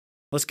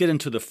Let's get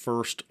into the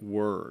first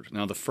word.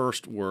 Now, the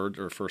first word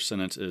or first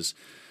sentence is,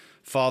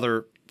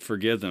 Father,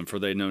 forgive them, for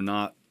they know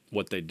not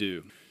what they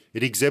do.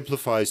 It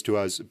exemplifies to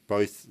us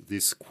both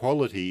this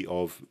quality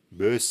of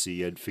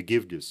mercy and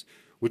forgiveness,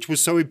 which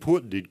was so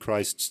important in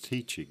Christ's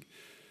teaching.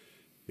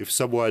 If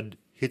someone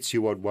hits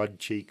you on one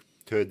cheek,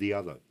 turn the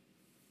other.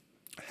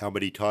 How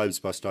many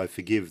times must I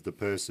forgive the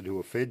person who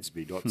offends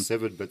me? Not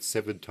 7, but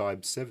 7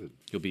 times 7.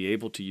 You'll be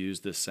able to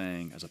use this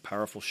saying as a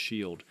powerful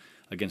shield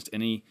against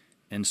any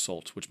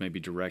insults which may be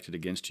directed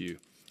against you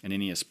and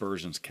any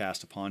aspersions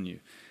cast upon you.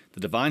 The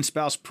divine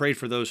spouse prayed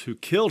for those who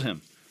killed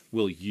him.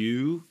 Will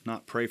you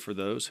not pray for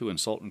those who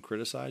insult and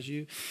criticize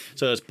you?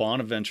 So that's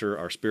Bonaventure,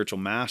 our spiritual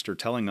master,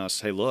 telling us,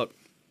 hey, look,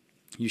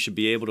 you should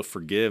be able to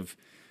forgive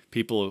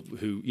people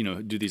who,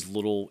 do these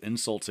little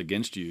insults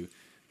against you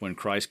when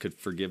Christ could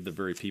forgive the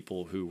very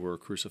people who were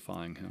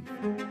crucifying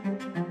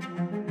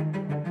him.